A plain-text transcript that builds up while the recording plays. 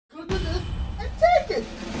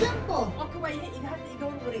Simple. Okay, why you have to go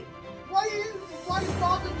worry? Why you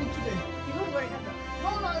bothering me today? You go worry. No,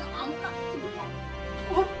 I'm not.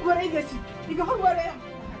 What are you guys? You go worry.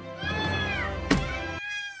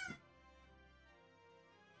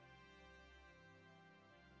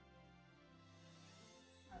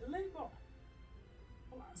 Labor.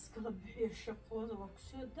 Askala bixiyo shaqooda waa ku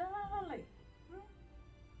soo daalay.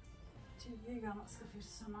 TV-ga ma iska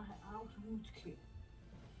fiirsanahay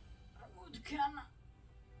remote-kana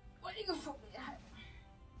waa iga fogayahay.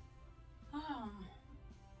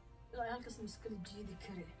 Ilaa halkaas ma iskala jiidi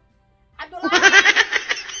kare.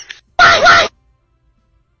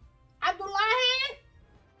 Abdullahi!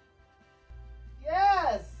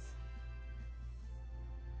 Yes.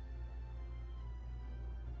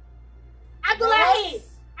 Abdullahi! Yes.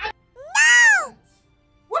 No!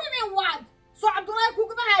 What do you mean what? So Abdullahi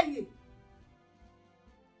kuga bahayi?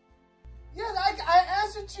 Yes, I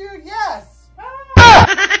answered to you yes.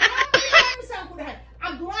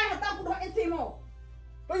 Abdullahi haddaan ku dhaho intii imo.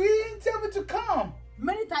 But you didn't tell me to come.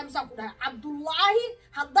 Many times aan ku dhahay Abdullahi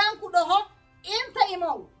haddaan ku dhaho inta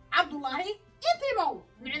imo. Abdullahi inta imo.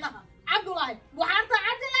 Micnaha Abdullahi waxaanta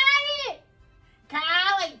Abdullahi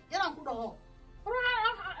kaalay inaan ku dhaho.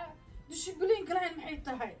 Dishibliin kalahayn maxay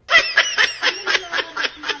tahay?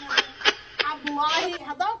 Abdullahi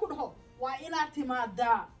haddaan ku dhaho waa inaad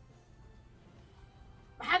timaadaa.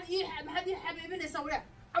 maxaad ii xabiibinaysaa walaal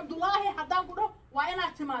Abdullahi haddaan ku dhaho waa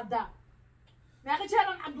inaad timaadaa. meeqa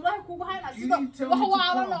jeeran Abdullahi kugu haynaa sida wax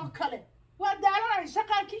waalan oo kale waa daalanay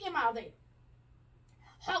shaqaan ka imaaday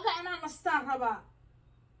xoga inaan nastaan rabaa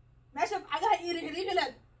meeshaad cagaha ii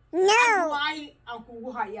riixriixilad Abdullahi aan kugu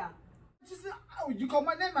hayaa. Just you call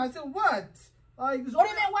my name. I said what? Like What do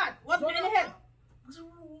you mean what? What micnaheed?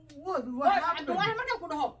 What happened? Abdullahi markaan ku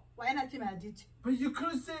dhaho waa inaad timaadid. But you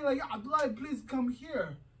couldn't say like Abdullah, please come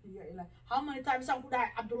here. Yeah, how many times aan ku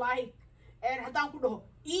dhahay Abdullahi haddaan ku dhaho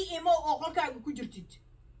ii imo oo qolkaaga ku jirtid.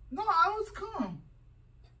 No, I was calm.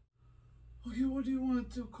 Okay, what do you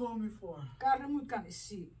want to call me for? Kaa remote-kan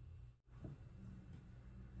isii.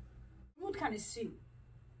 Remote-kan isii.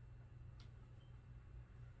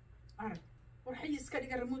 arag war xay iska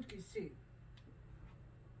dhiga remote-ka isii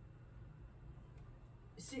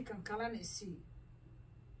kan kalena isii.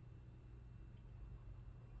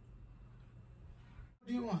 What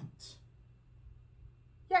do you want?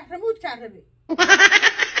 Yeah, remote-kaan rabe.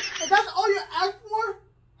 That's all you asked for?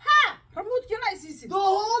 Ha! Remote-kana isiisid. The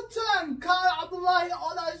whole time, Kyle, Abdullah,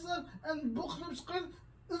 all that stuff, and Bukhari screen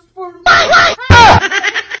is for me.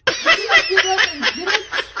 Did you not get up and get it?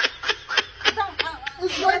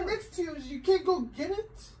 It's right next to you. You can't go get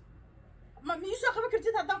it? Ma soo qaban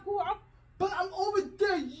kartid haddaan ku waco? But I'm over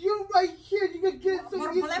there. You're right here. You can get it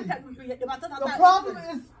so easy. The problem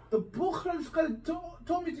is the Bukhari screen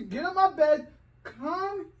told me to get on my bed,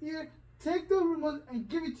 come here, take the remote, and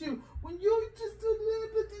give it to you. When you just do a little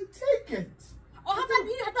bit and take it. Oh,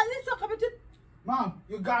 haddaan soo qabatid? Mom,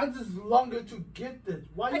 your guys is longer to get this.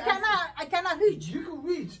 Why I cannot reach. You can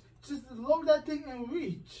reach. Just load that thing and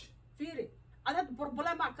reach. Fiiri, adad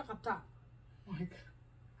problema ka qabtaa. Oh my God.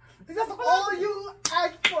 That's all you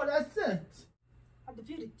asked for. That's it. Hadda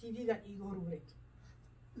fiiri TV-ga iiga hor wareeg.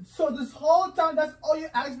 So this whole time, that's all you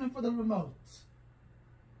asked me for the remote.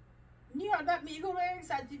 Niyo hadda ma iiga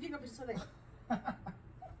wareegaysaa TV-ga fiirsaday.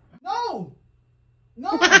 No. No.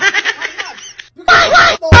 Why not? Because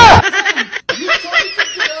the whole time you told me to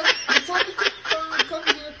get up, you told me to come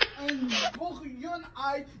here, and both you and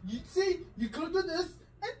you see, you could do this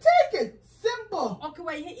and take it. Simple. Okay,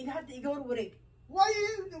 why hadda iiga hor wareeg. Why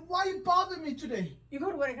you bother me today? Iiga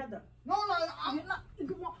hor wareeg hadda. No, I'm not.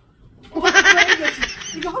 Iiga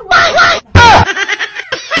hor wareeg.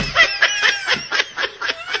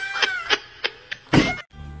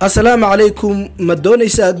 السلام عليكم ما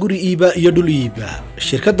doonaysaa guri iiba iyo dhul iiba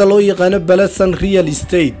shirkadda loo yaqaan Balasan Real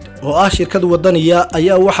Estate oo shirkad wadaniya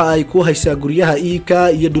ayaa waxa ay ku haysaa guryaha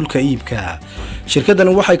iibka iyo dhulka iibka shirkaddan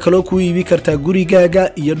waxay kaloo ku iibi kartaa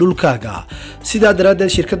gurigaaga iyo dhulkaaga sidaa daradeed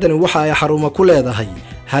shirkaddan waxa ay xarumo ku leedahay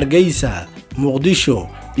Hargeysa Muqdisho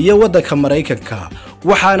iyo waddanka Mareykanka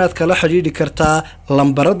waxaanaad kala xiriiri kartaa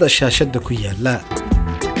lambarada shaashada ku yaala